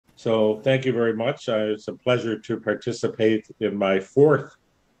So thank you very much. It's a pleasure to participate in my fourth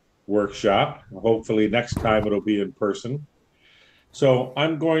workshop. Hopefully next time it'll be in person. So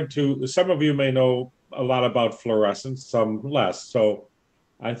some of you may know a lot about fluorescence, some less. So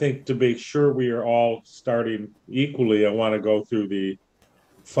I think to make sure we are all starting equally, I want to go through the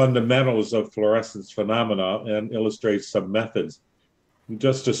fundamentals of fluorescence phenomena and illustrate some methods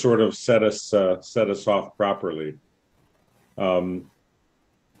just to sort of set us off properly. Um,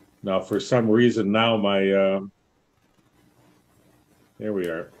 Now, for some reason, now there we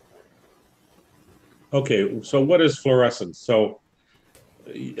are. Okay, so what is fluorescence? So,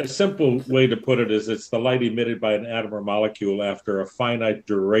 a simple way to put it is it's the light emitted by an atom or molecule after a finite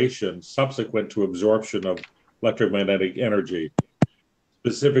duration subsequent to absorption of electromagnetic energy.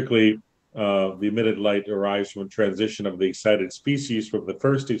 Specifically, the emitted light arrives from transition of the excited species from the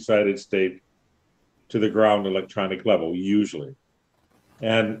first excited state to the ground electronic level, usually.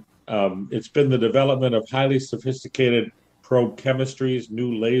 And it's been the development of highly sophisticated probe chemistries,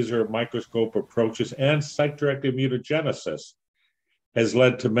 new laser microscope approaches, and site-directed mutagenesis has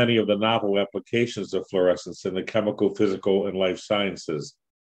led to many of the novel applications of fluorescence in the chemical, physical, and life sciences.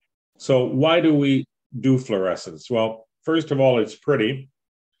 So why do we do fluorescence? Well, first of all, it's pretty,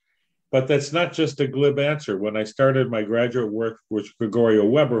 but that's not just a glib answer. When I started my graduate work with Gregorio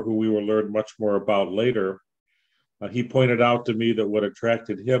Weber, who we will learn much more about later, he pointed out to me that what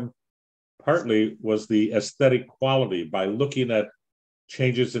attracted him partly was the aesthetic quality. By looking at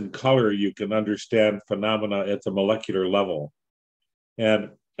changes in color, you can understand phenomena at the molecular level. And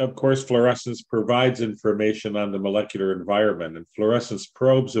of course, fluorescence provides information on the molecular environment, and fluorescence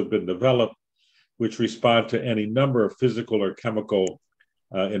probes have been developed which respond to any number of physical or chemical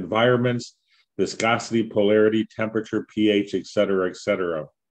environments, viscosity, polarity, temperature, pH, et cetera, et cetera.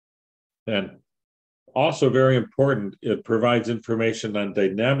 And also very important, it provides information on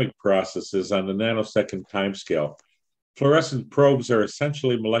dynamic processes on the nanosecond timescale. Fluorescent probes are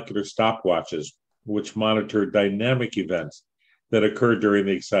essentially molecular stopwatches, which monitor dynamic events that occur during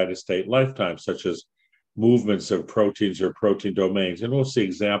the excited state lifetime, such as movements of proteins or protein domains. And we'll see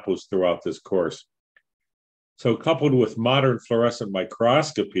examples throughout this course. So coupled with modern fluorescent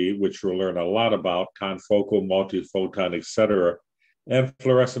microscopy, which we'll learn a lot about, confocal, multiphoton, et cetera, and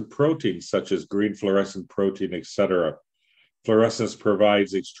fluorescent proteins such as green fluorescent protein, et cetera. Fluorescence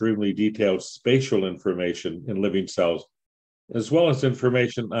provides extremely detailed spatial information in living cells, as well as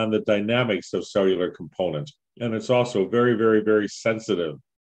information on the dynamics of cellular components. And it's also very, very, very sensitive.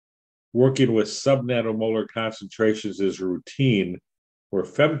 Working with subnanomolar concentrations is routine, where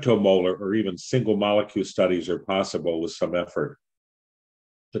femtomolar or even single molecule studies are possible with some effort.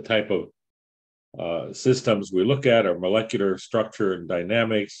 The type of systems we look at are molecular structure and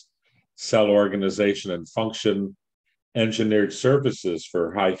dynamics, cell organization and function, engineered surfaces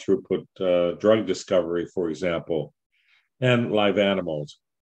for high throughput drug discovery, for example, and live animals.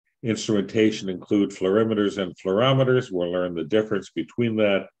 Instrumentation include fluorimeters and fluorometers. We'll learn the difference between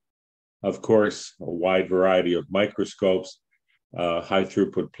that. Of course, a wide variety of microscopes, high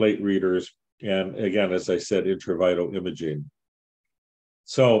throughput plate readers, and again, as I said, intravital imaging.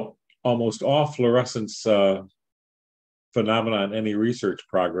 So almost all fluorescence phenomena in any research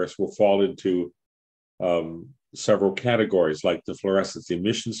progress will fall into several categories, like the fluorescence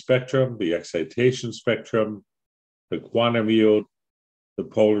emission spectrum, the excitation spectrum, the quantum yield, the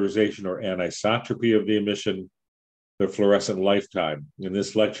polarization or anisotropy of the emission, the fluorescent lifetime. In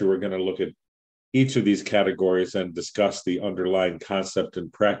this lecture, we're going to look at each of these categories and discuss the underlying concept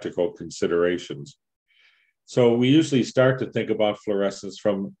and practical considerations. So we usually start to think about fluorescence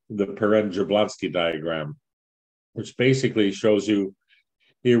from the Perrin-Jablonski diagram, which basically shows you,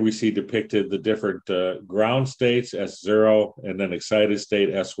 here we see depicted the different ground states, S0, and then excited state,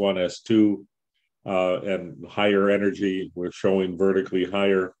 S1, S2, and higher energy, we're showing vertically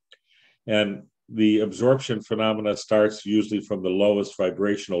higher. And the absorption phenomena starts usually from the lowest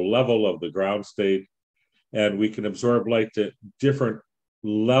vibrational level of the ground state, and we can absorb light to different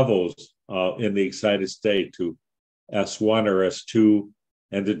levels in the excited state, to S1 or S2,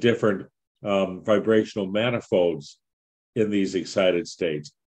 and to different vibrational manifolds in these excited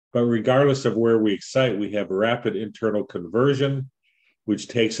states. But regardless of where we excite, we have rapid internal conversion, which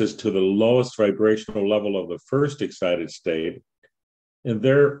takes us to the lowest vibrational level of the first excited state. And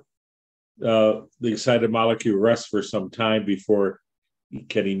there, the excited molecule rests for some time before it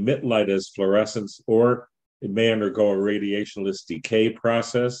can emit light as fluorescence, or it may undergo a radiationless decay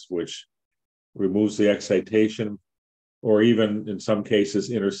process, which removes the excitation, or even in some cases,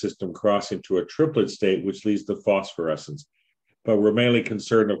 intersystem crossing to a triplet state, which leads to phosphorescence. But we're mainly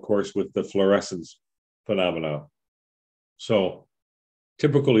concerned, of course, with the fluorescence phenomena. So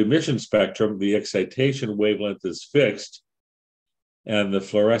typical emission spectrum, the excitation wavelength is fixed and the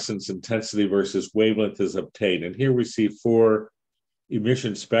fluorescence intensity versus wavelength is obtained. And here we see 4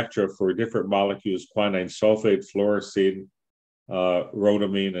 emission spectra for different molecules: quinine sulfate, fluorescein,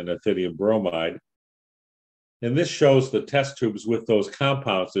 rhodamine, and ethidium bromide. And this shows the test tubes with those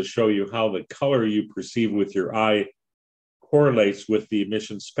compounds to show you how the color you perceive with your eye correlates with the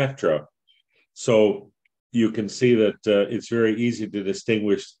emission spectra. So you can see that it's very easy to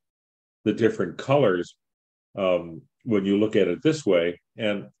distinguish the different colors when you look at it this way.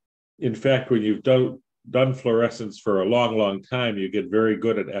 And in fact, when you've done fluorescence for a long, long time, you get very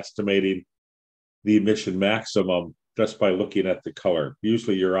good at estimating the emission maximum just by looking at the color.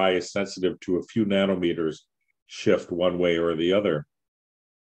 Usually your eye is sensitive to a few nanometers shift one way or the other.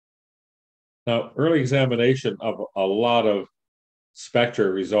 Now, early examination of a lot of spectra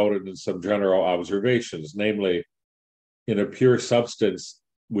resulted in some general observations, namely, in a pure substance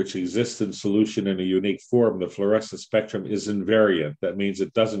which exists in solution in a unique form, the fluorescence spectrum is invariant. That means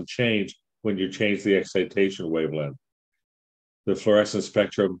it doesn't change when you change the excitation wavelength. The fluorescence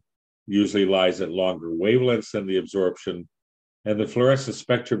spectrum usually lies at longer wavelengths than the absorption, and the fluorescence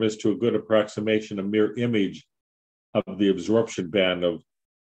spectrum is, to a good approximation, a mirror image of the absorption band of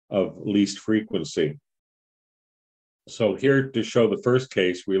least frequency. So here, to show the first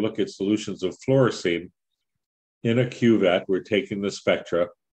case, we look at solutions of fluorescein in a cuvette. We're taking the spectra,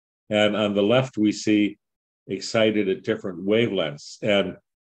 and on the left we see excited at different wavelengths, and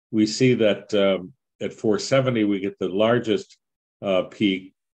we see that at 470 we get the largest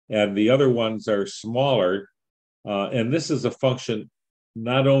peak, and the other ones are smaller, and this is a function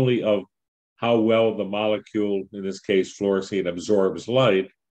not only of how well the molecule, in this case fluorescein, absorbs light,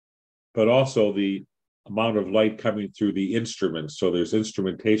 but also the amount of light coming through the instruments. So there's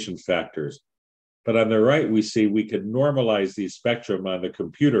instrumentation factors. But on the right, we see we can normalize these spectrum on the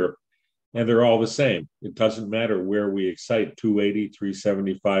computer, and they're all the same. It doesn't matter where we excite, 280,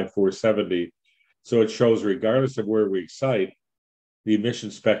 375, 470. So it shows regardless of where we excite, the emission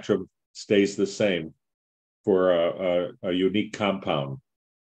spectrum stays the same for a unique compound.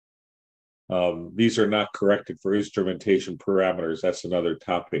 These are not corrected for instrumentation parameters. That's another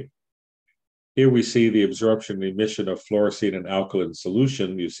topic. Here we see the absorption and emission of fluorescein in alkaline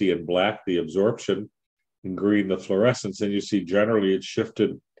solution. You see in black the absorption, in green the fluorescence, and you see generally it's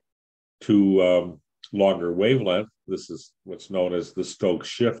shifted to longer wavelength. This is what's known as the Stokes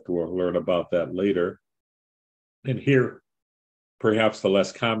shift. We'll learn about that later. And here, perhaps the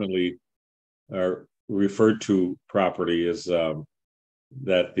less commonly referred to property is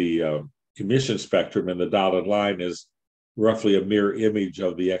that the emission spectrum in the dotted line is roughly a mirror image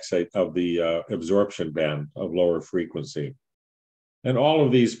of the absorption band of lower frequency. And all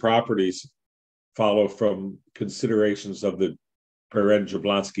of these properties follow from considerations of the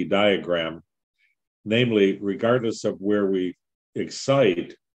Perrin-Jablonski diagram, namely, regardless of where we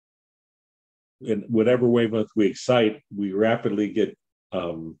excite, in whatever wavelength we excite, we rapidly get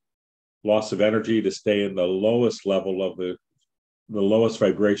loss of energy to stay in the lowest level of the lowest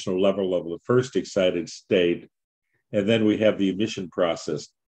vibrational level of the first excited state, and then we have the emission process.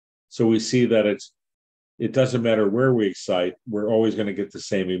 So we see that it doesn't matter where we excite, we're always going to get the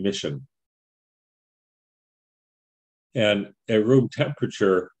same emission. And at room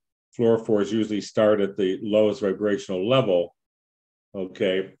temperature, fluorophores usually start at the lowest vibrational level,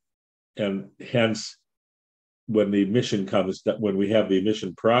 okay? And hence, when the emission comes, when we have the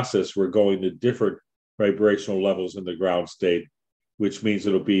emission process, we're going to different vibrational levels in the ground state, which means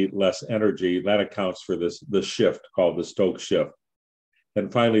it'll be less energy. That accounts for the shift called the Stokes shift.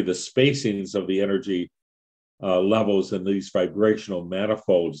 And finally, the spacings of the energy levels in these vibrational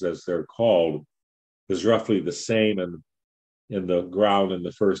manifolds, as they're called, is roughly the same in the ground in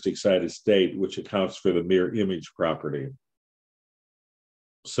the first excited state, which accounts for the mirror image property.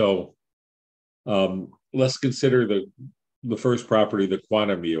 So let's consider the first property, the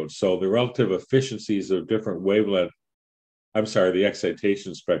quantum yield. So the relative efficiencies of different wavelength, the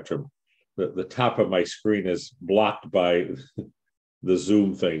excitation spectrum. The top of my screen is blocked by the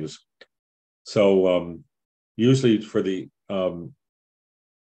Zoom things. So usually for the,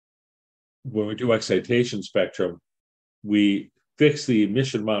 when we do excitation spectrum, we fix the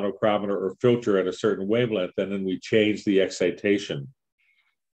emission monochromator or filter at a certain wavelength, and then we change the excitation.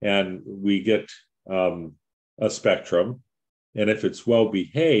 And we get a spectrum. And if it's well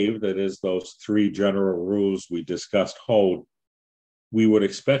behaved, that is, those 3 general rules we discussed hold, we would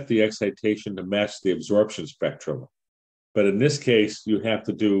expect the excitation to match the absorption spectrum. But in this case, you have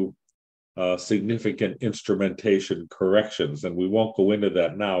to do significant instrumentation corrections, and we won't go into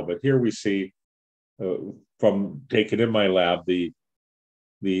that now. But here we see, from taken in my lab, the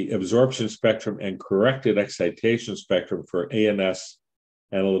the absorption spectrum and corrected excitation spectrum for ANS,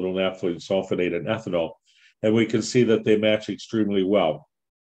 anilyl naphthalene sulfonate, and ethanol. And we can see that they match extremely well,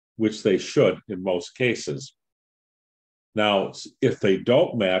 which they should in most cases. Now, if they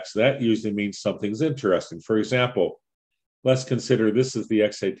don't match, that usually means something's interesting. For example, let's consider this is the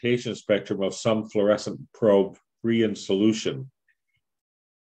excitation spectrum of some fluorescent probe free in solution.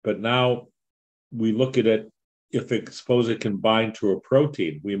 But now we look at it, if it, suppose it can bind to a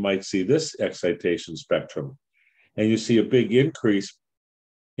protein, we might see this excitation spectrum. And you see a big increase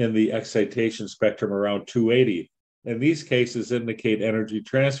in the excitation spectrum around 280. And these cases indicate energy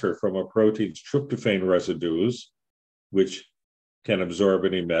transfer from a protein's tryptophan residues, which can absorb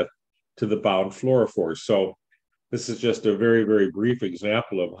and emit, to the bound fluorophores. So this is just a very, very brief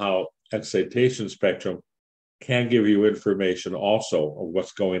example of how excitation spectrum can give you information also of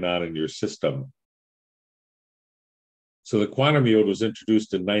what's going on in your system. So the quantum yield was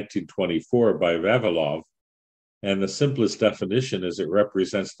introduced in 1924 by Vavilov, and the simplest definition is it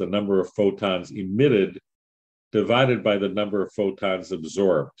represents the number of photons emitted divided by the number of photons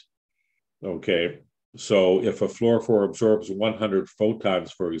absorbed. Okay, so if a fluorophore absorbs 100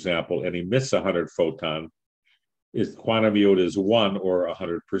 photons, for example, and emits 100 photons, its quantum yield is 1 or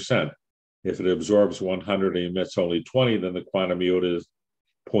 100%. If it absorbs 100 and emits only 20, then the quantum yield is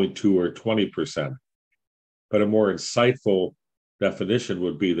 0.2 or 20%. But a more insightful definition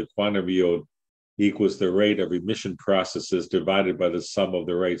would be the quantum yield equals the rate of emission processes divided by the sum of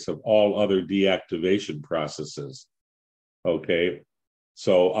the rates of all other deactivation processes. Okay,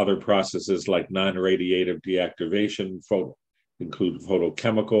 so other processes like non-radiative deactivation include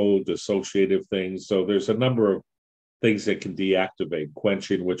photochemical, dissociative things. So there's a number of things that can deactivate,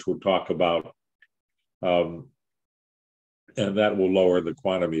 quenching, which we'll talk about, and that will lower the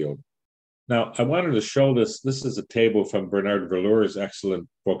quantum yield. Now, I wanted to show this. This is a table from Bernard Verleur's excellent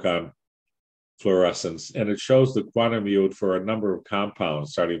book on fluorescence, and it shows the quantum yield for a number of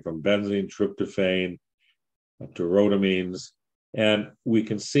compounds, starting from benzene, tryptophan, up to rhodamines. And we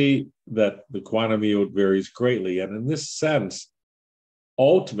can see that the quantum yield varies greatly. And in this sense,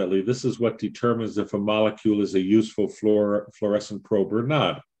 ultimately, this is what determines if a molecule is a useful fluorescent probe or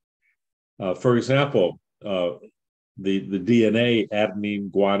not. For example, the DNA, adenine,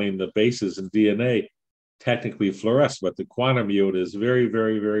 guanine, the bases in DNA technically fluoresce, but the quantum yield is very,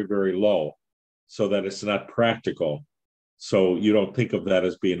 very, very, very low, so that it's not practical. So you don't think of that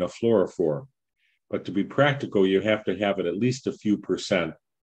as being a fluorophore. But to be practical, you have to have it at least a few percent.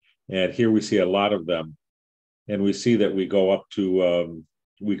 And here we see a lot of them. And we see that we go up to,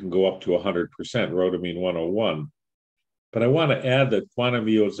 we can go up to 100%, rhodamine 101. But I want to add that quantum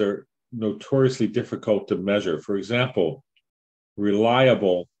yields are notoriously difficult to measure. For example,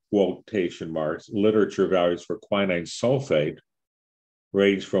 reliable quotation marks, literature values for quinine sulfate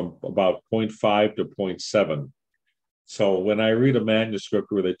range from about 0.5 to 0.7. So when I read a manuscript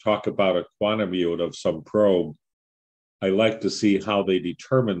where they talk about a quantum yield of some probe, I like to see how they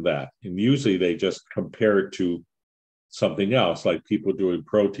determine that. And usually they just compare it to something else, like people doing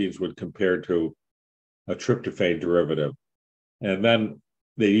proteins would compare to a tryptophan derivative. And then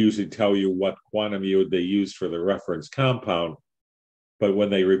they usually tell you what quantum yield they use for the reference compound. But when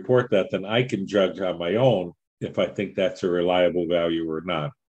they report that, then I can judge on my own if I think that's a reliable value or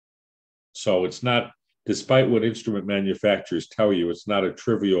not. So it's not, despite what instrument manufacturers tell you, it's not a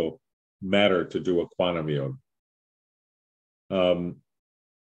trivial matter to do a quantum yield.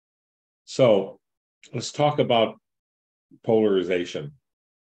 So let's talk about polarization.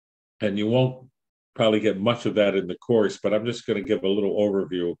 And you won't probably get much of that in the course, but I'm just going to give a little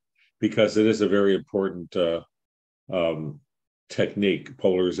overview because it is a very important technique,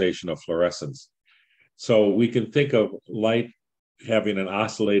 polarization of fluorescence. So we can think of light having an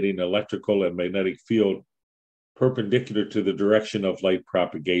oscillating electrical and magnetic field perpendicular to the direction of light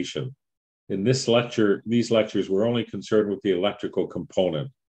propagation. In this lecture, these lectures, we're only concerned with the electrical component.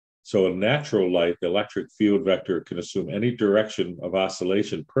 So in natural light, the electric field vector can assume any direction of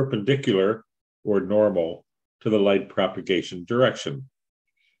oscillation perpendicular or normal to the light propagation direction.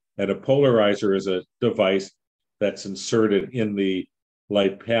 And a polarizer is a device that's inserted in the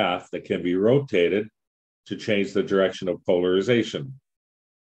light path that can be rotated to change the direction of polarization.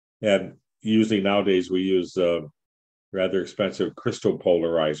 And usually nowadays we use rather expensive crystal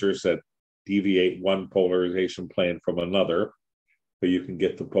polarizers that deviate one polarization plane from another, but you can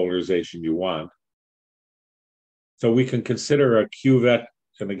get the polarization you want. So we can consider a cuvette,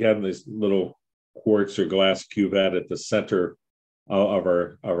 and again, this little quartz or glass cuvette at the center of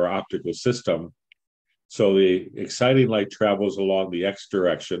our optical system. So the exciting light travels along the x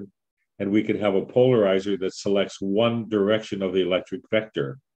direction, and we can have a polarizer that selects one direction of the electric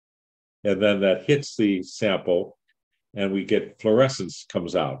vector. And then that hits the sample, and we get fluorescence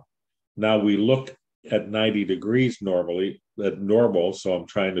comes out. Now we look at 90 degrees normally, at normal. So I'm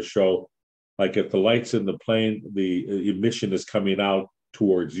trying to show, like if the light's in the plane, the emission is coming out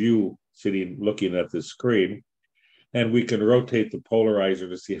towards you, sitting, looking at the screen. And we can rotate the polarizer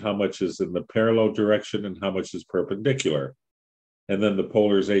to see how much is in the parallel direction and how much is perpendicular. And then the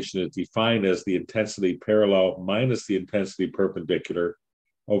polarization is defined as the intensity parallel minus the intensity perpendicular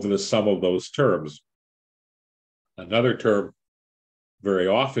over the sum of those terms. Another term very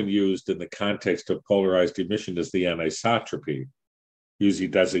often used in the context of polarized emission is the anisotropy, usually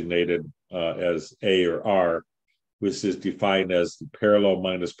designated as A or R, which is defined as the parallel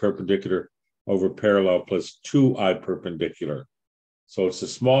minus perpendicular over parallel plus 2I perpendicular. So it's a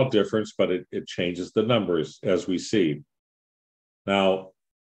small difference, but it changes the numbers as we see. Now,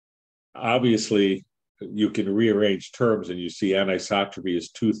 obviously, you can rearrange terms and you see anisotropy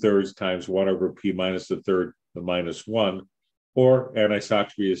is 2/3 times 1 over P minus the third, the minus 1, or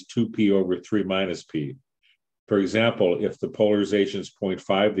anisotropy is 2P over 3 minus P. For example, if the polarization is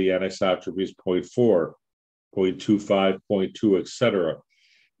 0.5, the anisotropy is 0.4, 0.25, 0.2, etc.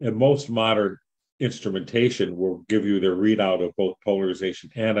 And most modern instrumentation will give you the readout of both polarization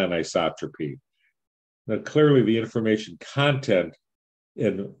and anisotropy. Now, clearly, the information content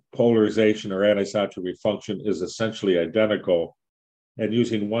in polarization or anisotropy function is essentially identical, and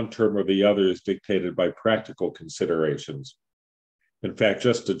using one term or the other is dictated by practical considerations. In fact,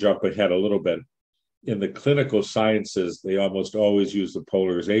 just to jump ahead a little bit, in the clinical sciences, they almost always use the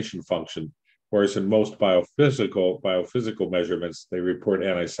polarization function, whereas in most biophysical measurements, they report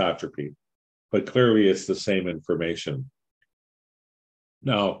anisotropy. But clearly, it's the same information.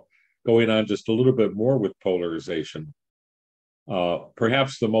 Now, going on just a little bit more with polarization,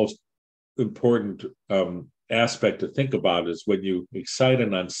 perhaps the most important aspect to think about is when you excite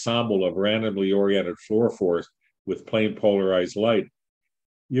an ensemble of randomly oriented fluorophores with plain polarized light,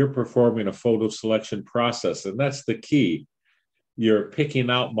 you're performing a photo selection process, and that's the key. You're picking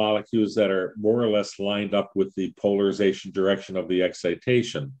out molecules that are more or less lined up with the polarization direction of the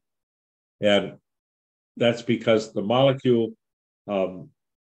excitation. And that's because the molecule,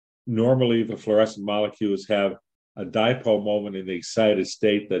 normally the fluorescent molecules have a dipole moment in the excited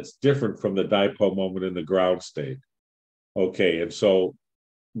state that's different from the dipole moment in the ground state. Okay, and so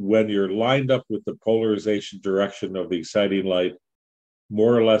when you're lined up with the polarization direction of the exciting light,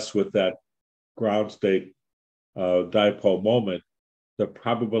 more or less with that ground state dipole moment, the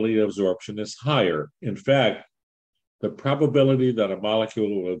probability of absorption is higher. In fact, the probability that a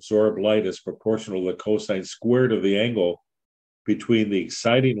molecule will absorb light is proportional to the cosine squared of the angle between the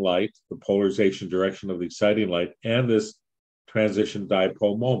exciting light, the polarization direction of the exciting light, and this transition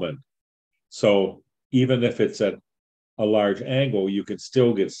dipole moment. So even if it's at a large angle, you can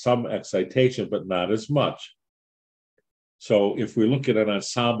still get some excitation, but not as much. So if we look at an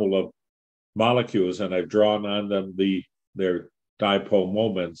ensemble of molecules, and I've drawn on them their dipole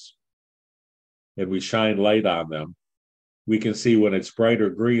moments, and we shine light on them, we can see when it's brighter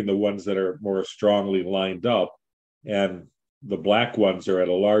green, the ones that are more strongly lined up, and the black ones are at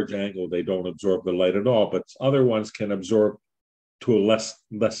a large angle, they don't absorb the light at all, but other ones can absorb to a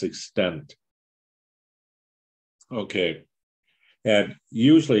less extent. Okay, and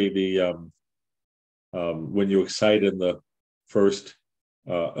usually when you excite in the first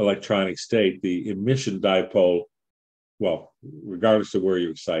electronic state, the emission dipole, well, regardless of where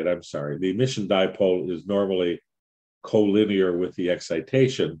you excite, the emission dipole is normally collinear with the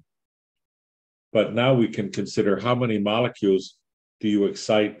excitation. But now we can consider how many molecules do you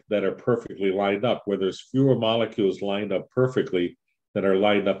excite that are perfectly lined up, where there's fewer molecules lined up perfectly that are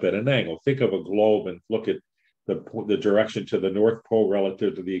lined up at an angle. Think of a globe and look at the direction to the North Pole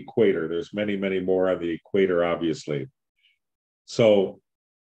relative to the equator. There's many, many more on the equator, obviously. So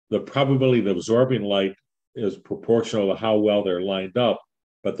the probability of absorbing light is proportional to how well they're lined up,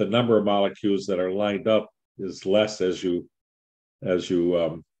 but the number of molecules that are lined up is less as you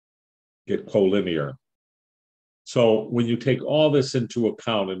get collinear. So when you take all this into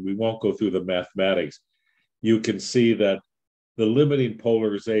account, and we won't go through the mathematics, you can see that the limiting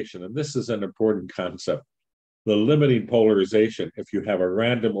polarization, and this is an important concept, the limiting polarization, if you have a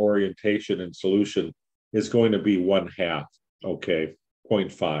random orientation in solution, is going to be 1/2, okay,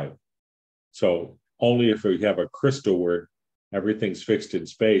 0.5. So only if you have a crystal where everything's fixed in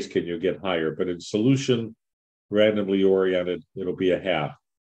space can you get higher, but in solution, randomly oriented, it'll be 1/2.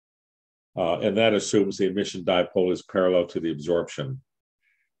 And that assumes the emission dipole is parallel to the absorption.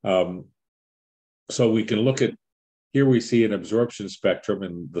 So we can look at here we see an absorption spectrum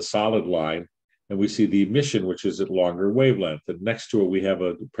in the solid line, and we see the emission, which is at longer wavelength. And next to it, we have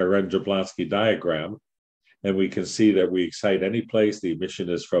a Perrin-Jablonski diagram, and we can see that we excite any place, the emission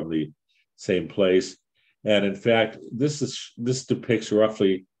is from the same place. And in fact, this depicts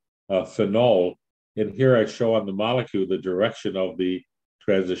roughly phenol. And here I show on the molecule the direction of the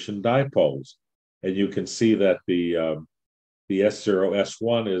transition dipoles. And you can see that the S0,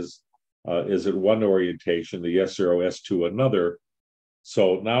 S1 is at one orientation, the S0, S2 another.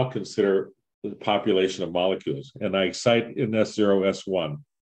 So now consider the population of molecules. And I excite in S0, S1.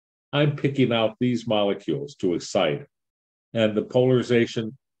 I'm picking out these molecules to excite. And the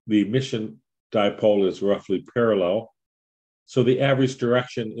polarization, the emission dipole is roughly parallel. So the average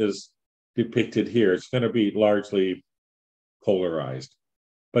direction is depicted here. It's going to be largely polarized.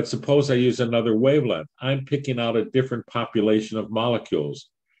 But suppose I use another wavelength. I'm picking out a different population of molecules.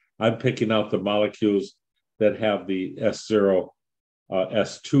 I'm picking out the molecules that have the S0,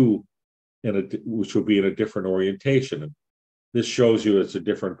 S2, which will be in a different orientation. This shows you it's a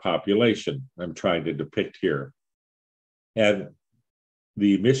different population I'm trying to depict here. And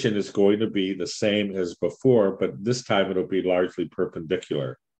the emission is going to be the same as before, but this time it'll be largely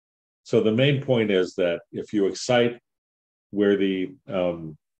perpendicular. So the main point is that if you excite where the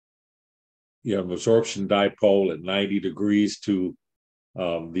absorption dipole at 90 degrees to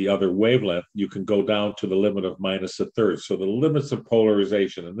the other wavelength, you can go down to the limit of minus a third. So the limits of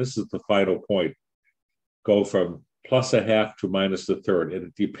polarization, and this is the final point, go from plus a half to minus a third. And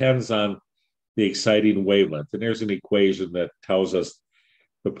it depends on the exciting wavelength. And there's an equation that tells us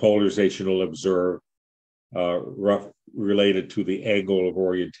the polarization will observe related to the angle of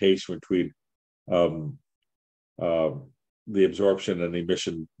orientation between the absorption and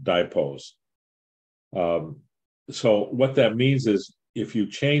emission dipoles. So what that means is if you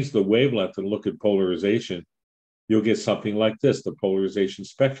change the wavelength and look at polarization, you'll get something like this, the polarization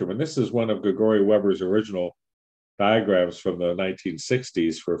spectrum. And this is one of Gregory Weber's original diagrams from the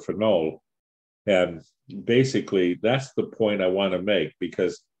 1960s for phenol. And basically, that's the point I want to make,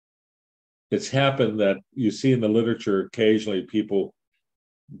 because it's happened that you see in the literature occasionally people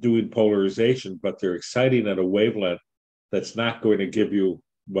doing polarization, but they're exciting at a wavelength that's not going to give you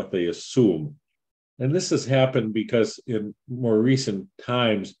what they assume. And this has happened because in more recent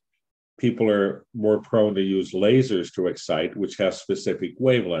times, people are more prone to use lasers to excite, which have specific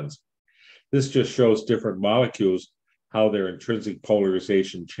wavelengths. This just shows different molecules, how their intrinsic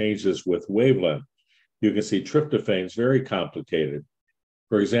polarization changes with wavelength. You can see tryptophan is very complicated.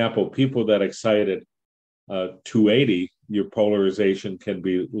 For example, people that excite at 280, your polarization can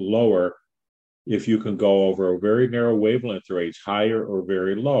be lower if you can go over a very narrow wavelength range, higher or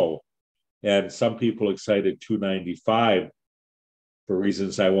very low. And some people excite at 295 for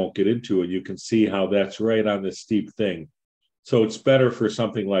reasons I won't get into, and you can see how that's right on this steep thing. So it's better for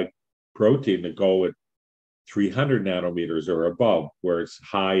something like protein to go at 300 nanometers or above, where it's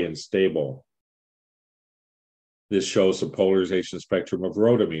high and stable. This shows the polarization spectrum of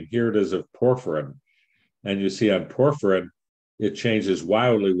rhodamine. Here it is of porphyrin. And you see on porphyrin, it changes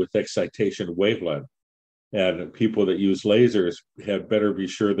wildly with excitation wavelength. And people that use lasers had better be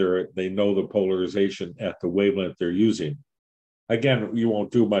sure they know the polarization at the wavelength they're using. Again, you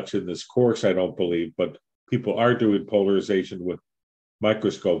won't do much in this course, I don't believe, but people are doing polarization with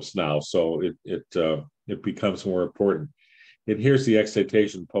microscopes now, so it becomes more important. And here's the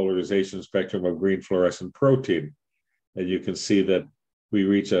excitation polarization spectrum of green fluorescent protein. And you can see that we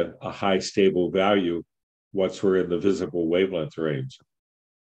reach a high stable value once we're in the visible wavelength range.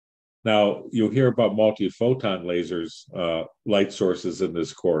 Now, you'll hear about multiphoton lasers, light sources in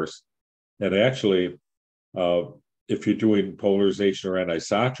this course. And actually, if you're doing polarization or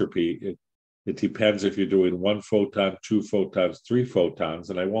anisotropy, it depends if you're doing 1 photon, 2 photons, 3 photons.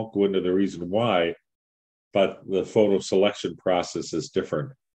 And I won't go into the reason why, but the photo selection process is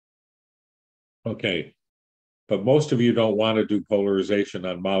different. Okay, but most of you don't want to do polarization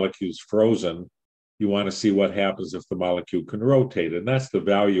on molecules frozen. You want to see what happens if the molecule can rotate, and that's the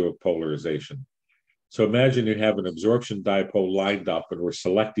value of polarization. So imagine you have an absorption dipole lined up, and we're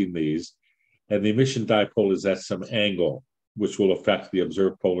selecting these, and the emission dipole is at some angle, which will affect the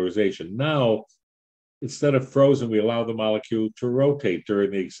observed polarization. Now, instead of frozen, we allow the molecule to rotate during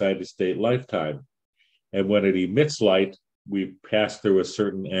the excited state lifetime. And when it emits light, we pass through a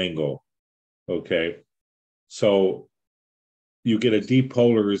certain angle, okay? So you get a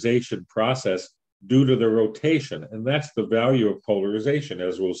depolarization process due to the rotation, and that's the value of polarization,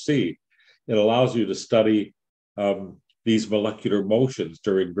 as we'll see. It allows you to study these molecular motions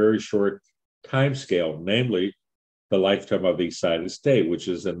during very short time scale, namely the lifetime of the excited state, which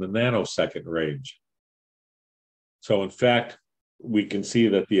is in the nanosecond range. So in fact, we can see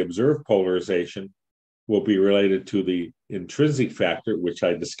that the observed polarization will be related to the intrinsic factor, which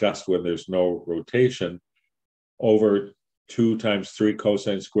I discussed when there's no rotation, over 2 times 3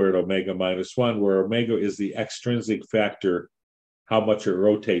 cosine squared omega minus 1, where omega is the extrinsic factor, how much it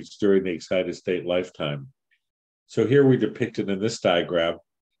rotates during the excited state lifetime. So here we depicted in this diagram,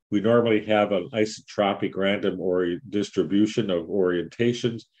 we normally have an isotropic random distribution of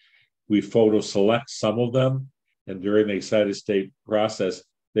orientations. We photo select some of them, and during the excited state process,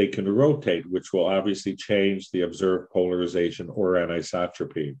 they can rotate, which will obviously change the observed polarization or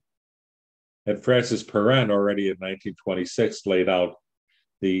anisotropy. And Francis Perrin, already in 1926, laid out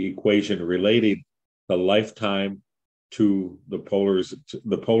the equation relating the lifetime to the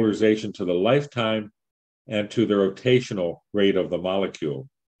polarization to the lifetime and to the rotational rate of the molecule.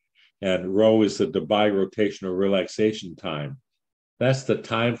 And rho is the Debye rotational relaxation time. That's the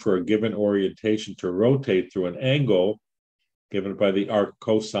time for a given orientation to rotate through an angle given by the arc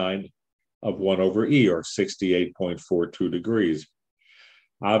cosine of 1 over e, or 68.42 degrees.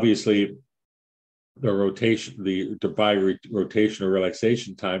 Obviously, the Debye rotational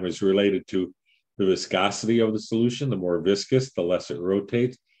relaxation time is related to the viscosity of the solution. The more viscous, the less it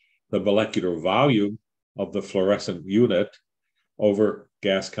rotates. The molecular volume of the fluorescent unit over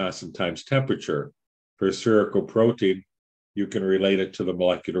gas constant times temperature. For a spherical protein, you can relate it to the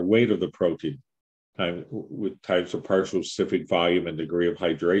molecular weight of the protein times the partial specific volume and degree of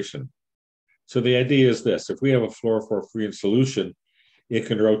hydration. So the idea is this: if we have a fluorophore free in solution, it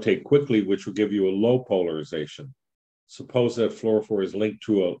can rotate quickly, which will give you a low polarization. Suppose that fluorophore is linked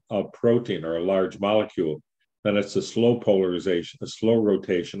to a protein or a large molecule, then it's a slow polarization, a slow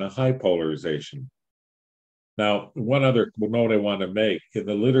rotation, a high polarization. Now, one other note I want to make: in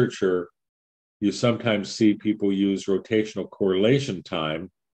the literature, you sometimes see people use rotational correlation time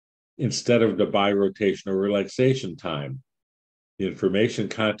instead of Debye rotational relaxation time. The information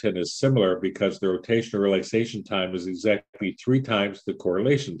content is similar because the rotational relaxation time is exactly 3 times the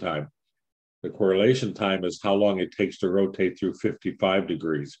correlation time. The correlation time is how long it takes to rotate through 55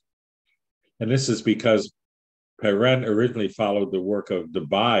 degrees. And this is because Perrin originally followed the work of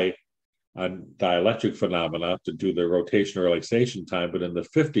Debye on dielectric phenomena to do the rotational relaxation time, but in the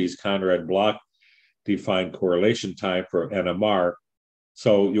 50s, Conrad Bloch defined correlation time for NMR.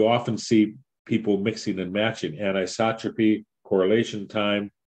 So you often see people mixing and matching anisotropy, correlation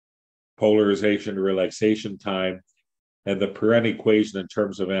time, polarization, relaxation time, and the Perrin equation in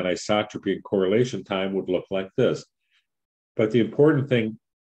terms of anisotropy and correlation time would look like this. But the important thing,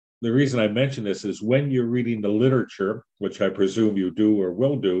 the reason I mention this is when you're reading the literature, which I presume you do or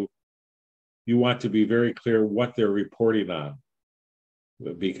will do, you want to be very clear what they're reporting on,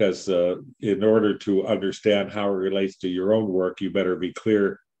 because in order to understand how it relates to your own work, you better be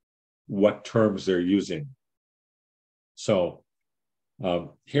clear what terms they're using. So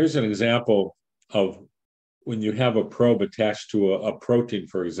here's an example of when you have a probe attached to a protein,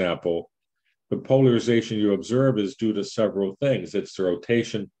 for example, the polarization you observe is due to several things. It's the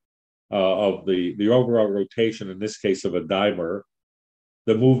rotation of the overall rotation, in this case of a dimer,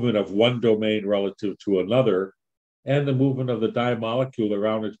 the movement of one domain relative to another, and the movement of the dye molecule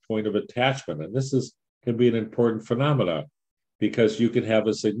around its point of attachment. And this can be an important phenomenon because you can have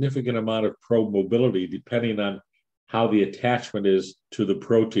a significant amount of probe mobility depending on how the attachment is to the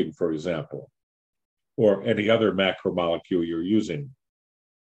protein, for example, or any other macromolecule you're using.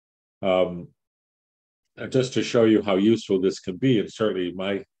 Just to show you how useful this can be, and certainly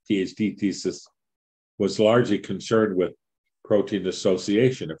my PhD thesis was largely concerned with protein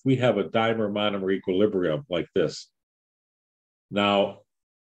dissociation. If we have a dimer-monomer equilibrium like this, now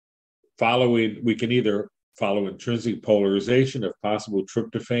we can either follow intrinsic polarization, if possible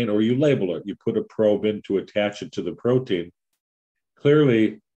tryptophan, or you label it. You put a probe in to attach it to the protein.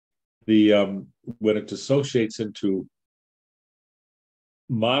 Clearly, when it dissociates into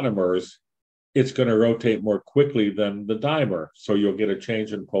monomers, it's going to rotate more quickly than the dimer, so you'll get a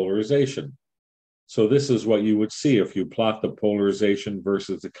change in polarization. So this is what you would see if you plot the polarization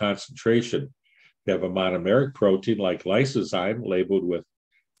versus the concentration. You have a monomeric protein like lysozyme labeled with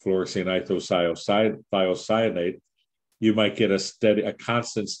fluorescein thiocyanate, you might get a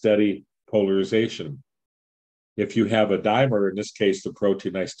constant steady polarization. If you have a dimer, in this case, the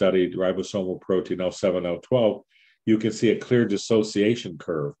protein I studied, ribosomal protein L7, L12, you can see a clear dissociation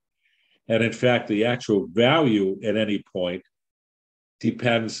curve. And in fact, the actual value at any point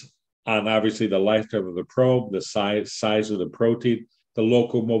depends on obviously the lifetime of the probe, the size of the protein, the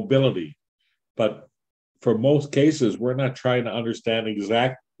local mobility. But for most cases, we're not trying to understand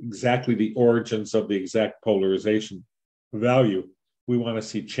exactly the origins of the exact polarization value. We want to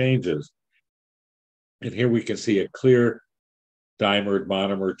see changes. And here we can see a clear dimer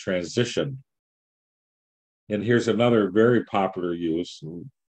monomer transition. And here's another very popular use.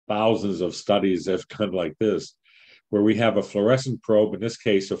 Thousands of studies have done like this, where we have a fluorescent probe, in this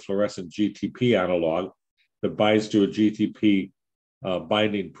case, a fluorescent GTP analog that binds to a GTP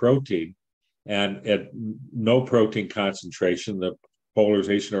binding protein. And at no protein concentration, the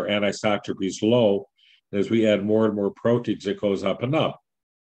polarization or anisotropy is low. As we add more and more proteins, it goes up and up.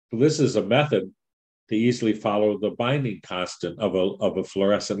 So this is a method to easily follow the binding constant of a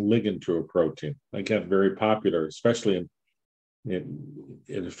fluorescent ligand to a protein. Again, very popular, especially it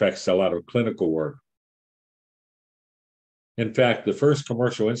affects a lot of clinical work. In fact, the first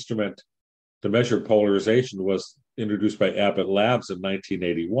commercial instrument to measure polarization was introduced by Abbott Labs in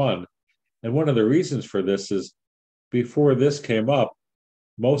 1981. And one of the reasons for this is before this came up,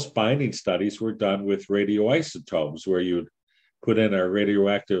 most binding studies were done with radioisotopes, where you'd put in a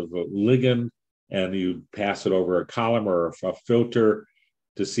radioactive ligand and you'd pass it over a column or a filter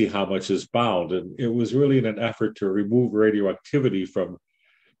to see how much is bound. And it was really in an effort to remove radioactivity from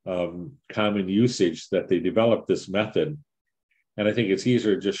common usage that they developed this method. And I think it's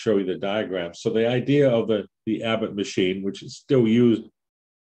easier to just show you the diagram. So the idea of the Abbott machine, which is still used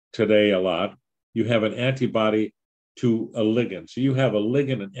today a lot, you have an antibody to a ligand. So you have a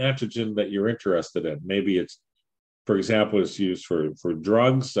ligand, an antigen that you're interested in. Maybe it's, for example, it's used for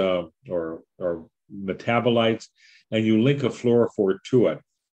drugs or metabolites, and you link a fluorophore to it.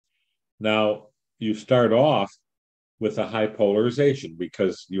 Now, you start off with a high polarization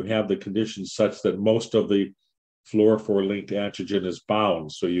because you have the conditions such that most of the fluorophore-linked antigen is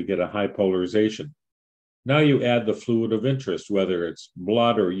bound, so you get a high polarization. Now you add the fluid of interest, whether it's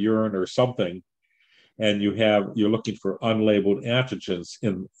blood or urine or something, and you're looking for unlabeled antigens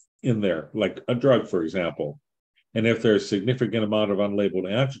in there, like a drug, for example. And if there's a significant amount of unlabeled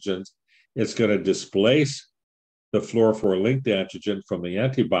antigens, it's going to displace the fluorophore-linked antigen from the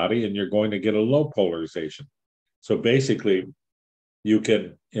antibody, and you're going to get a low polarization. So basically, you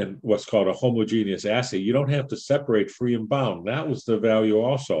can, in what's called a homogeneous assay, you don't have to separate free and bound. That was the value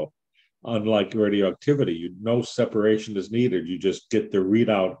also. Unlike radioactivity, no separation is needed. You just get the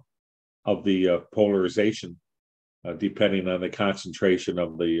readout of the polarization depending on the concentration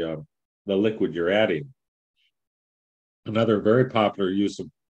of the liquid you're adding. Another very popular use of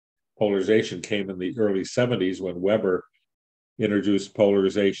polarization came in the early 70s when Weber introduced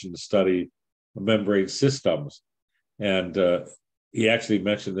polarization to study membrane systems. And he actually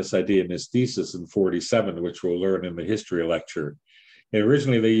mentioned this idea in his thesis in 47, which we'll learn in the history lecture. And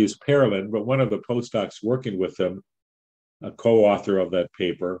originally they used Parylin, but one of the postdocs working with him, a co-author of that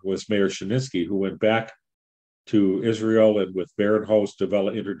paper, was Meir Shininsky, who went back to Israel and with Barinholtz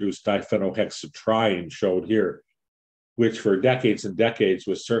introduced diphenylhexatriene, showed here, which for decades and decades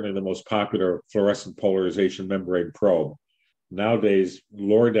was certainly the most popular fluorescent polarization membrane probe. Nowadays,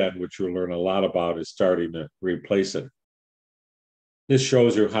 Lorden, which you'll learn a lot about, is starting to replace it. This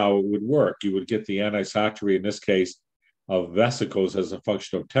shows you how it would work. You would get the anisotropy, in this case, of vesicles as a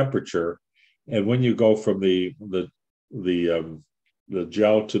function of temperature. And when you go from the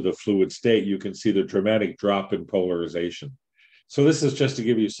gel to the fluid state, you can see the dramatic drop in polarization. So this is just to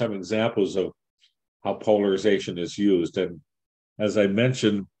give you some examples of how polarization is used. And as I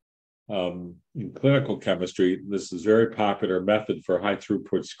mentioned, in clinical chemistry, this is a very popular method for high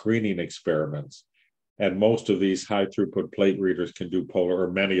throughput screening experiments. And most of these high throughput plate readers can do or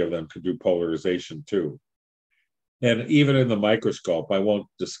many of them can do polarization too. And even in the microscope, I won't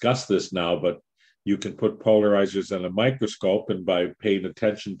discuss this now, but you can put polarizers in a microscope, and by paying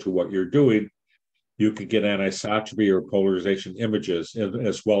attention to what you're doing, you can get anisotropy or polarization images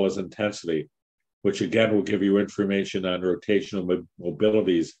as well as intensity, which again will give you information on rotational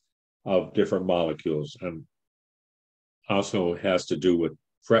mobilities of different molecules, and also has to do with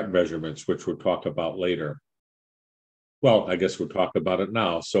FRET measurements, which we'll talk about later. Well, I guess we'll talk about it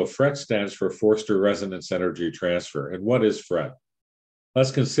now. So FRET stands for Forster Resonance Energy Transfer. And what is FRET?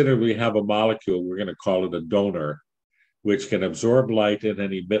 Let's consider we have a molecule, we're going to call it a donor, which can absorb light and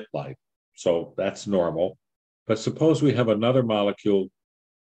then emit light. So that's normal. But suppose we have another molecule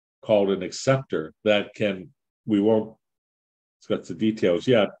called an acceptor that we won't discuss the details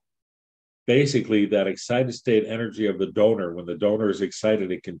yet. Basically, that excited state energy of the donor, when the donor is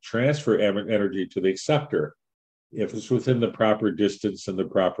excited, it can transfer energy to the acceptor if it's within the proper distance and the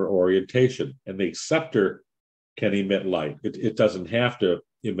proper orientation. And the acceptor can emit light. It doesn't have to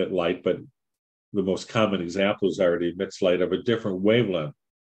emit light, but the most common examples are it emits light of a different wavelength.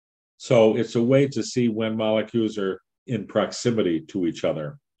 So it's a way to see when molecules are in proximity to each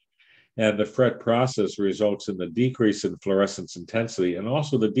other. And the FRET process results in the decrease in fluorescence intensity and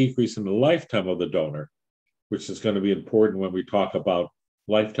also the decrease in the lifetime of the donor, which is going to be important when we talk about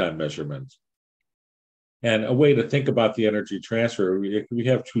lifetime measurements. And a way to think about the energy transfer, we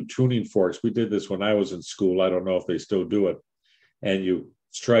have two tuning forks. We did this when I was in school. I don't know if they still do it. And you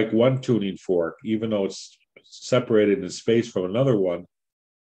strike one tuning fork, even though it's separated in space from another one,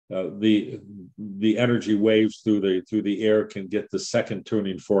 the energy waves through the air can get the second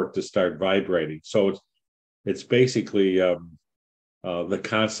tuning fork to start vibrating. So it's basically the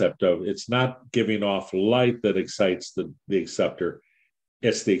concept of it's not giving off light that excites the acceptor.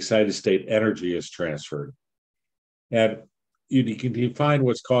 It's the excited state energy is transferred. And you can define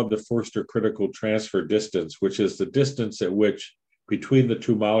what's called the Forster critical transfer distance, which is the distance at which between the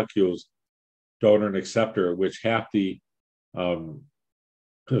two molecules, donor and acceptor, at which half the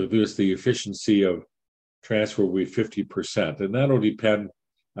efficiency of transfer will be 50%. And that'll depend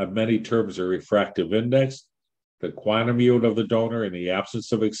on many terms: the refractive index, the quantum yield of the donor in the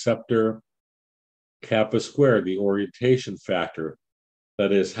absence of acceptor, kappa squared, the orientation factor.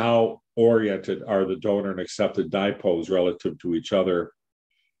 That is, how oriented are the donor and accepted dipoles relative to each other,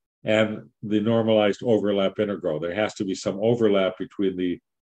 and the normalized overlap integral. There has to be some overlap between the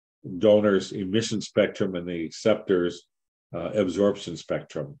donor's emission spectrum and the acceptor's absorption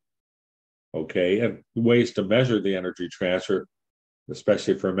spectrum. Okay, and ways to measure the energy transfer,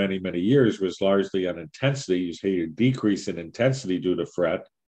 especially for many, many years, was largely on intensity. You see a decrease in intensity due to FRET.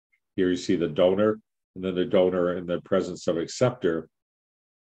 Here you see the donor, and then the donor in the presence of acceptor.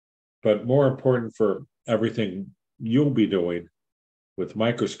 But more important for everything you'll be doing with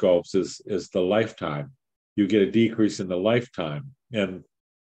microscopes is the lifetime. You get a decrease in the lifetime. And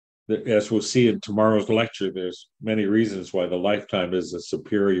as we'll see in tomorrow's lecture, there's many reasons why the lifetime is a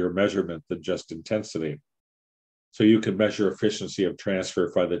superior measurement than just intensity. So you can measure efficiency of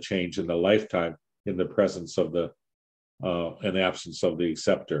transfer by the change in the lifetime in the presence of and absence of the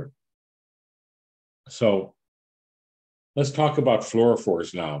acceptor. So let's talk about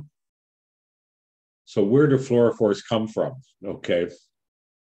fluorophores now. So where do fluorophores come from? Okay.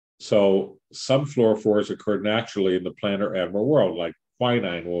 So some fluorophores occur naturally in the plant or animal world, like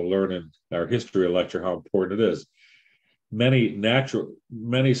quinine. We'll learn in our history lecture how important it is. Many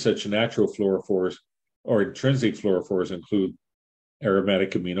such natural fluorophores or intrinsic fluorophores include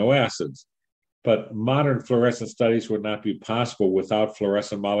aromatic amino acids. But modern fluorescence studies would not be possible without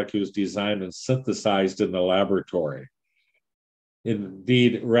fluorescent molecules designed and synthesized in the laboratory.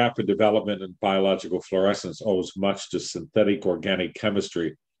 Indeed, rapid development in biological fluorescence owes much to synthetic organic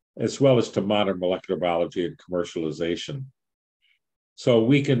chemistry, as well as to modern molecular biology and commercialization. So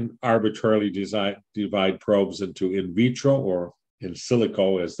we can arbitrarily divide probes into in vitro or in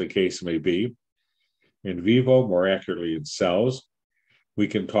silico, as the case may be, in vivo, more accurately in cells. We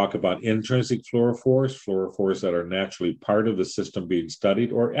can talk about intrinsic fluorophores that are naturally part of the system being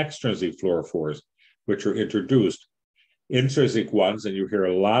studied, or extrinsic fluorophores, which are introduced. Intrinsic ones, and you hear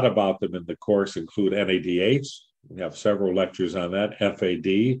a lot about them in the course, include NADH. We have several lectures on that.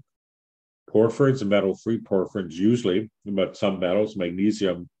 FAD, porphyrins, metal-free porphyrins usually, but some metals,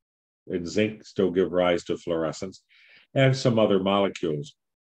 magnesium and zinc, still give rise to fluorescence, and some other molecules.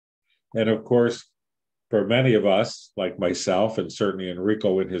 And of course, for many of us, like myself, and certainly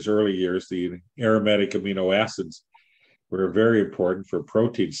Enrico in his early years, the aromatic amino acids were very important for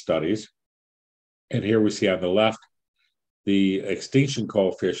protein studies. And here we see on the left the extinction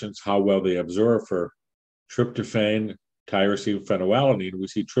coefficients, how well they absorb for tryptophan, tyrosine, phenylalanine. We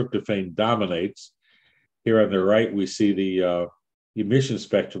see tryptophan dominates. Here on the right, we see the emission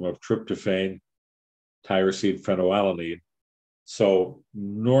spectrum of tryptophan, tyrosine, phenylalanine. So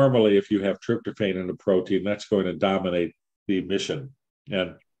normally, if you have tryptophan in a protein, that's going to dominate the emission.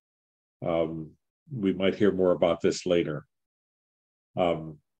 And we might hear more about this later.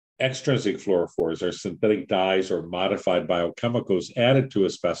 Extrinsic fluorophores are synthetic dyes or modified biochemicals added to a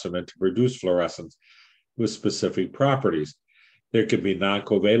specimen to produce fluorescence with specific properties. There could be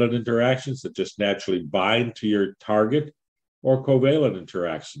non-covalent interactions that just naturally bind to your target, or covalent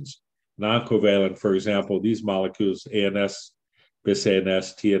interactions. Non-covalent, for example, these molecules, ANS,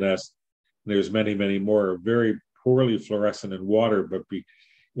 bis-ANS, TNS, there's many, many more, are very poorly fluorescent in water, but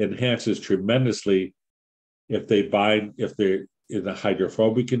enhances tremendously if they're in a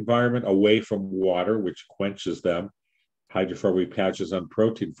hydrophobic environment away from water, which quenches them. Hydrophobic patches on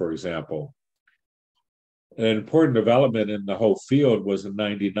protein, for example. An important development in the whole field was in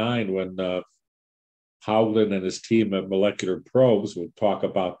 '99 when Howland and his team at Molecular Probes, we'll talk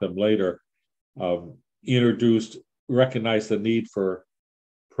about them later, recognized the need for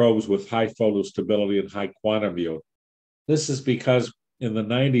probes with high photostability and high quantum yield. This is because in the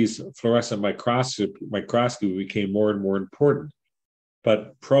 90s, fluorescent microscopy became more and more important.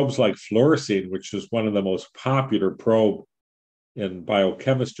 But probes like fluorescein, which was one of the most popular probe in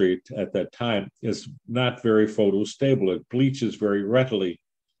biochemistry at that time, is not very photostable. It bleaches very readily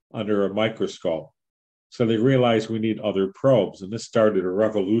under a microscope. So they realized we need other probes, and this started a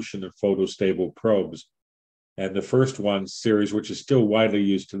revolution in photostable probes. And the first one series, which is still widely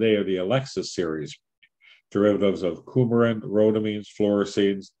used today, are the Alexa series, derivatives of coumarin, rhodamines,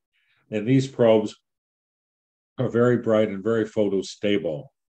 fluoresceins. And these probes are very bright and very photostable.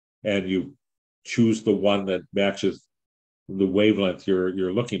 And you choose the one that matches the wavelength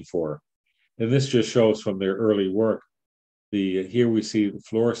you're looking for. And this just shows from their early work. Here we see the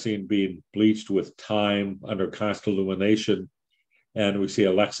fluorescein being bleached with time under constant illumination, and we see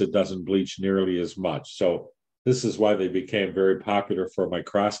Alexa doesn't bleach nearly as much. So this is why they became very popular for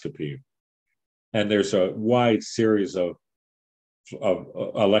microscopy. And there's a wide series of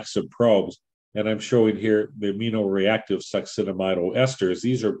Alexa probes, and I'm showing here the amino-reactive succinimidyl esters.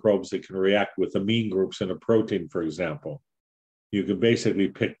 These are probes that can react with amine groups in a protein, for example. You can basically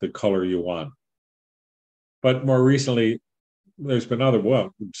pick the color you want. But more recently, there's been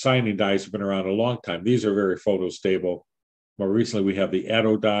cyanide dyes have been around a long time. These are very photostable. More recently, we have the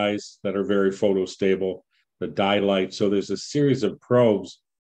atto dyes that are very photostable, the dye light. So there's a series of probes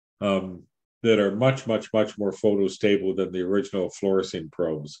that are much, much, much more photostable than the original fluorescein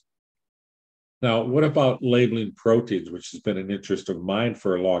probes. Now, what about labeling proteins, which has been an interest of mine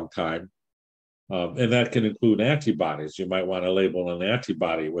for a long time? And that can include antibodies. You might want to label an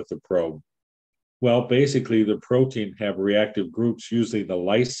antibody with a probe. Well, basically, the protein have reactive groups, usually the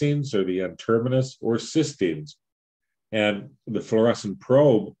lysines or the N-terminus or cysteines. And the fluorescent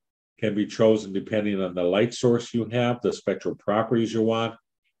probe can be chosen depending on the light source you have, the spectral properties you want,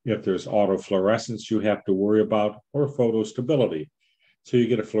 if there's autofluorescence you have to worry about, or photostability. So you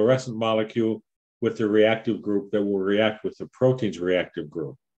get a fluorescent molecule with the reactive group that will react with the protein's reactive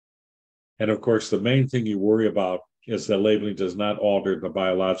group. And of course, the main thing you worry about is that labeling does not alter the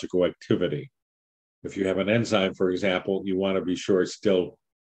biological activity. If you have an enzyme, for example, you want to be sure it still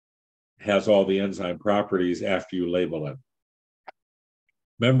has all the enzyme properties after you label it.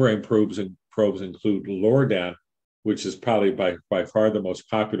 Membrane probes include Loredan, which is probably by far the most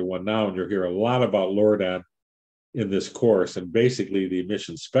popular one now, and you'll hear a lot about Loredan in this course. And basically, the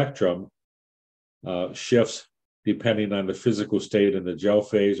emission spectrum shifts depending on the physical state in the gel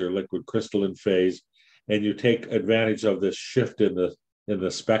phase or liquid crystalline phase, and you take advantage of this shift in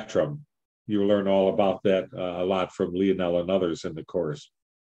the spectrum. You'll learn all about that a lot from Lionel and others in the course.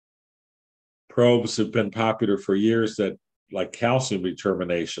 Probes have been popular for years that, like calcium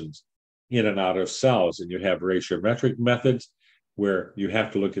determinations in and out of cells, and you have ratiometric methods where you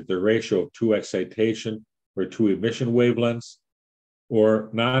have to look at the ratio of 2 excitation or 2 emission wavelengths, or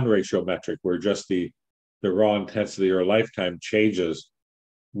non-ratiometric, where just the raw intensity or lifetime changes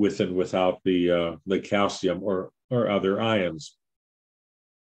with and without the calcium or other ions.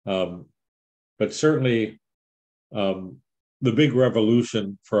 But certainly, the big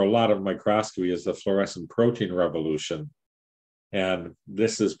revolution for a lot of microscopy is the fluorescent protein revolution. And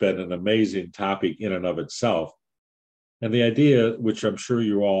this has been an amazing topic in and of itself. And the idea, which I'm sure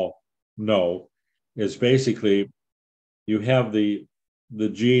you all know, is basically you have the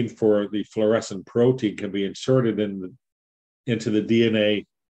gene for the fluorescent protein can be inserted into the DNA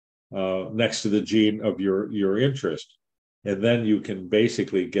next to the gene of your interest. And then you can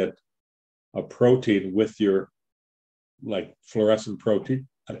basically get a protein with your fluorescent protein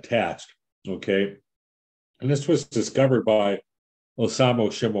attached, okay? And this was discovered by Osamu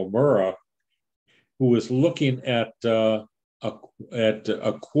Shimomura, who was looking at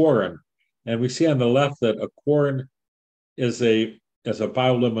aquarin. And we see on the left that aquarin is a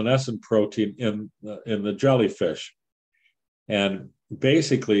bioluminescent protein in the jellyfish. And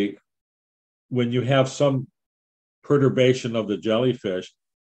basically, when you have some perturbation of the jellyfish,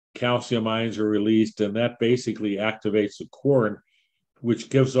 calcium ions are released, and that basically activates aquarin, which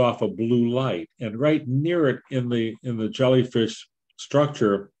gives off a blue light. And right near it in the jellyfish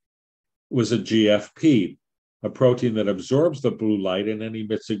structure was a GFP, a protein that absorbs the blue light and then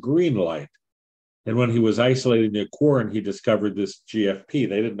emits a green light. And when he was isolating the aquarin, he discovered this GFP.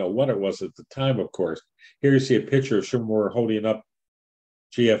 They didn't know what it was at the time, of course. Here you see a picture of Shimomura holding up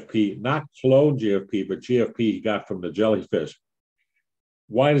GFP, not clone GFP, but GFP he got from the jellyfish.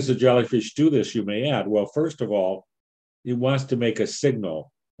 Why does the jellyfish do this, you may add? Well, first of all, it wants to make a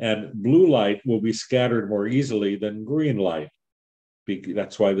signal, and blue light will be scattered more easily than green light.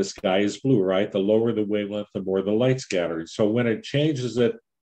 That's why the sky is blue, right? The lower the wavelength, the more the light scatters. So when it changes it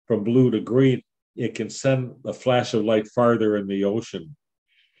from blue to green, it can send a flash of light farther in the ocean.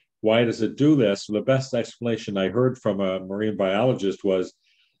 Why does it do this? Well, the best explanation I heard from a marine biologist was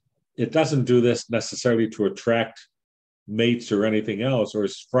it doesn't do this necessarily to attract mates or anything else or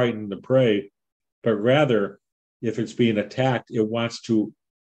frighten the prey, but rather, if it's being attacked, it wants to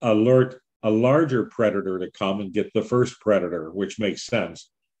alert a larger predator to come and get the first predator, which makes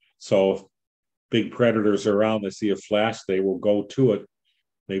sense. So if big predators are around, they see a flash, they will go to it.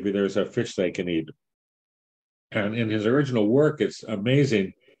 Maybe there's a fish they can eat. And in his original work, it's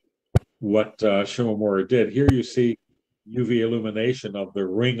amazing what Shimomura did. Here you see UV illumination of the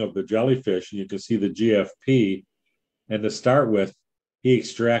ring of the jellyfish, and you can see the GFP. And to start with, he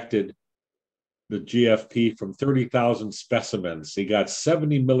extracted the GFP from 30,000 specimens. He got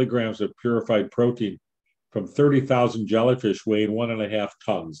 70 milligrams of purified protein from 30,000 jellyfish weighing 1.5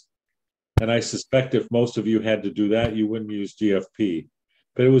 tons. And I suspect if most of you had to do that, you wouldn't use GFP.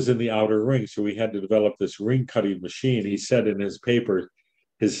 But it was in the outer ring, so we had to develop this ring cutting machine. He said in his paper,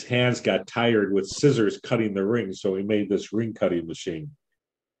 his hands got tired with scissors cutting the ring, so he made this ring cutting machine.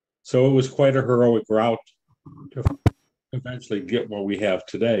 So it was quite a heroic route to eventually get what we have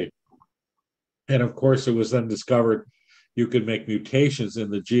today. And of course, it was then discovered you could make mutations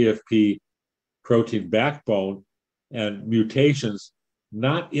in the GFP protein backbone, and mutations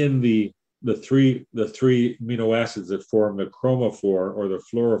not in the three amino acids that form the chromophore or the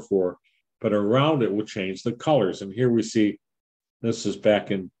fluorophore, but around it will change the colors. And here we see, this is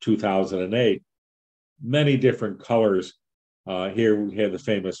back in 2008, many different colors. Here we have the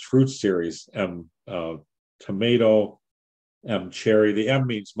famous fruit series, tomato, cherry. The M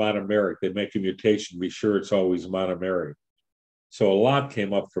means monomeric. They make a mutation, be sure it's always monomeric. So a lot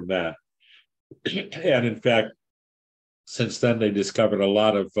came up from that. And in fact, since then, they discovered a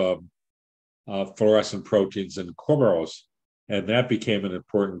lot of fluorescent proteins in corals, and that became an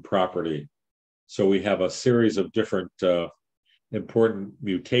important property. So we have a series of different important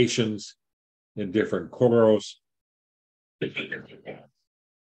mutations in different corals.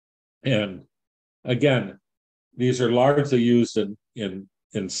 And again, these are largely used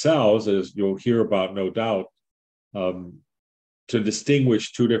in cells, as you'll hear about, no doubt, to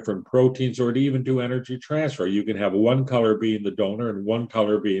distinguish two different proteins or to even do energy transfer. You can have one color being the donor and one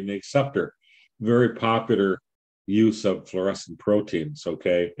color being the acceptor. Very popular use of fluorescent proteins,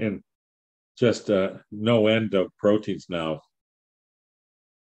 okay? And just no end of proteins now.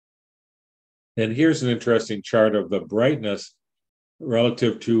 And here's an interesting chart of the brightness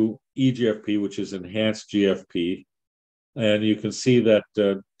relative to eGFP, which is enhanced GFP. And you can see that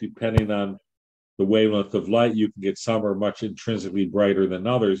depending on the wavelength of light, you can get some are much intrinsically brighter than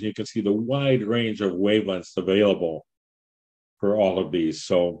others. You can see the wide range of wavelengths available for all of these.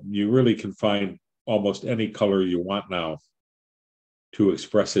 So you really can find almost any color you want now to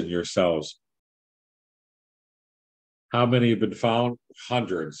express in your cells. How many have been found?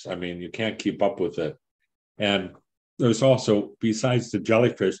 Hundreds. I mean, you can't keep up with it. And there's also, besides the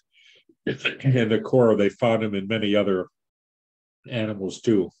jellyfish and the coral, they found them in many other animals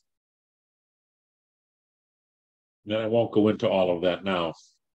too. And I won't go into all of that now.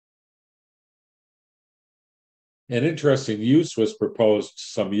 An interesting use was proposed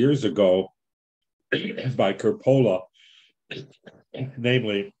some years ago by Coppola,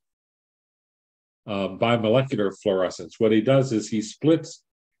 namely bimolecular fluorescence. What he does is he splits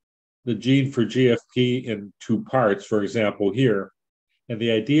the gene for GFP in two parts, for example, here. And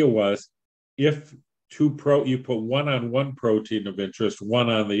the idea was if you put one on one protein of interest, one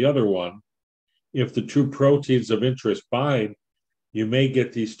on the other one, if the two proteins of interest bind, you may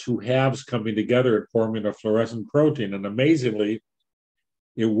get these two halves coming together and forming a fluorescent protein. And amazingly,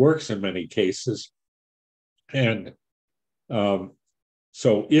 it works in many cases. And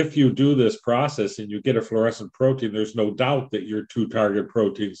so if you do this process and you get a fluorescent protein, there's no doubt that your two target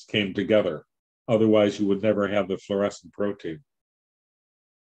proteins came together. Otherwise, you would never have the fluorescent protein.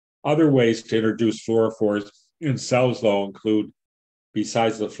 Other ways to introduce fluorophores in cells, though, include,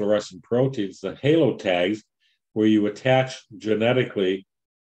 besides the fluorescent proteins, the halo tags, where you attach genetically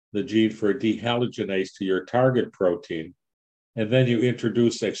the gene for a dehalogenase to your target protein, and then you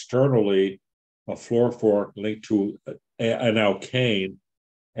introduce externally a fluorophore linked to an alkane,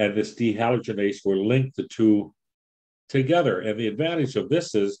 and this dehalogenase will link the two together. And the advantage of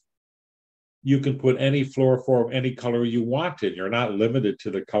this is you can put any fluorophore of any color you want in. You're not limited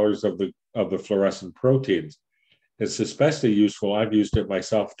to the colors of the fluorescent proteins. It's especially useful. I've used it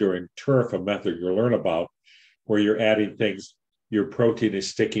myself during turf, a method you'll learn about, where you're adding things, your protein is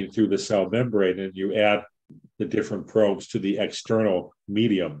sticking through the cell membrane, and you add the different probes to the external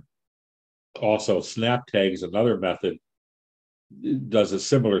medium. Also, snap tag is another method does a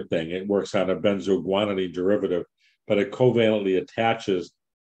similar thing. It works on a benzoguanidine derivative, but it covalently attaches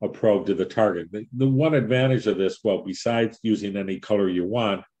a probe to the target. The one advantage of this, well, besides using any color you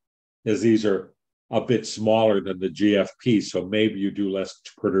want, is these are a bit smaller than the GFP, so maybe you do less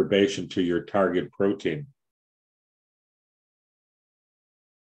perturbation to your target protein.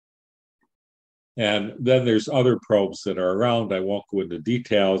 And then there's other probes that are around. I won't go into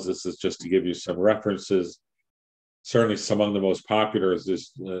details. This is just to give you some references. Certainly, some of the most popular is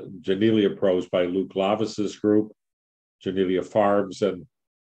this Janelia probes by Luke Lavis's group, Janelia Farbs, and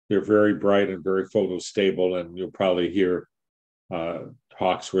they're very bright and very photostable, and you'll probably hear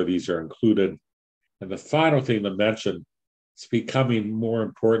talks where these are included. And the final thing to mention, it's becoming more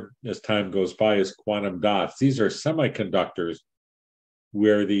important as time goes by, is quantum dots. These are semiconductors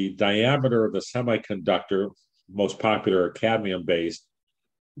where the diameter of the semiconductor, most popular cadmium-based,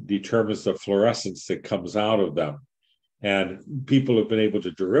 determines the fluorescence that comes out of them. And people have been able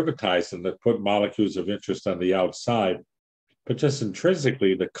to derivatize them, that put molecules of interest on the outside. But just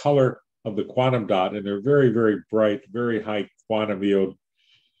intrinsically, the color of the quantum dot, and they're very, very bright, very high quantum yield,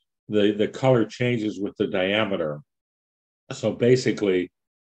 the color changes with the diameter. So basically,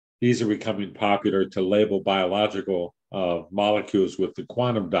 these are becoming popular to label biological molecules with the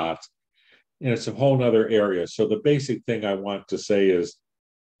quantum dots. And it's a whole other area. So the basic thing I want to say is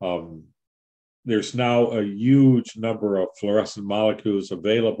there's now a huge number of fluorescent molecules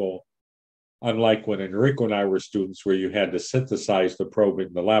available, unlike when Enrico and I were students where you had to synthesize the probe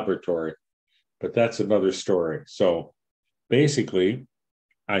in the laboratory. But that's another story. So basically,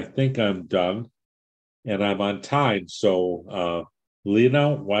 I think I'm done and I'm on time. So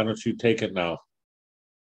Lena, why don't you take it now?